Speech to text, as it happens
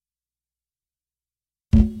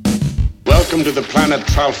Welcome to the planet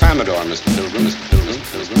Tralfamadore, Mr. Pilgrim.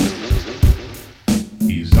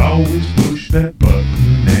 He's always pushed that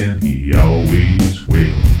button and he always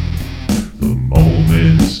will. The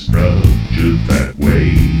moment is structured that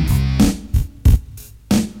way.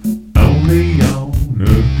 Only on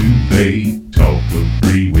earth do they talk of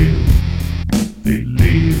free will. They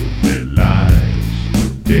live their lives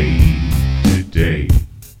from day to day.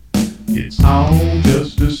 It's all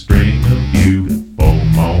just a string of beautiful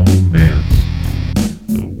moments.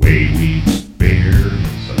 The way we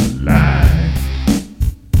experience our lives.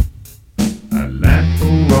 I'd like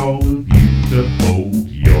for all of you to hold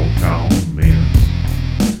your comments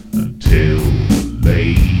until the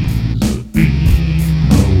laser beam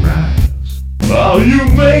arrives. Are you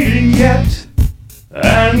mating yet?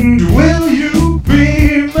 And will you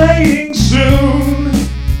be mating soon?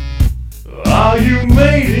 Are you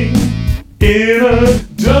mating in a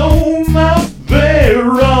dome out there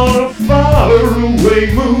on a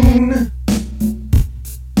faraway moon?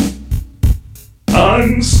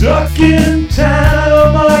 Unstuck in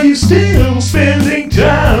time, are you still spending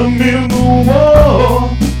time in the war?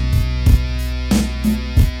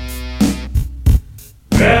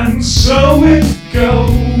 And so it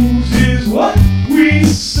goes, is what we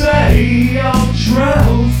say on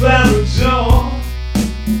Tralfamadore.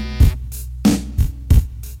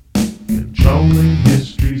 Controlling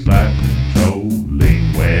history's like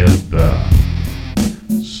controlling weather.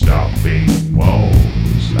 Stopping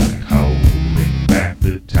wars like holding back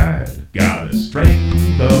the tide. Gotta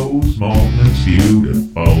string those moments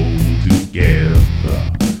beautiful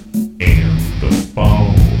together. In the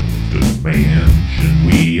fall dimension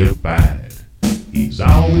we abide. He's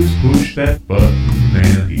always pushed that button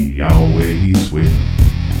and he always will.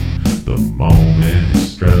 The moment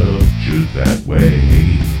is structured that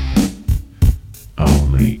way.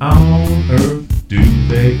 Only on earth do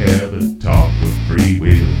they ever talk of free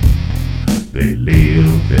will. They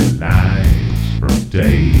live their lives from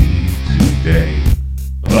day to day.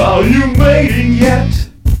 Are you mating yet?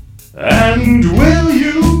 And will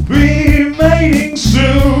you be mating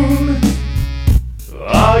soon?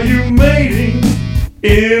 Are you mating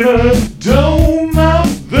in a dome out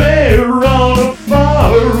there on a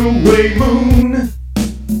faraway moon?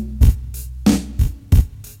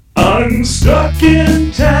 Unstuck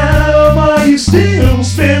in time, are you still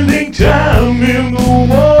spending time in the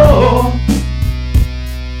war?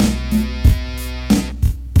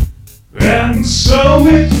 And so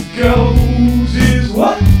it goes, is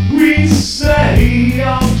what we say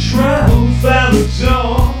on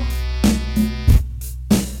Tralfamadore.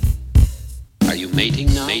 Are you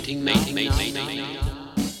mating now?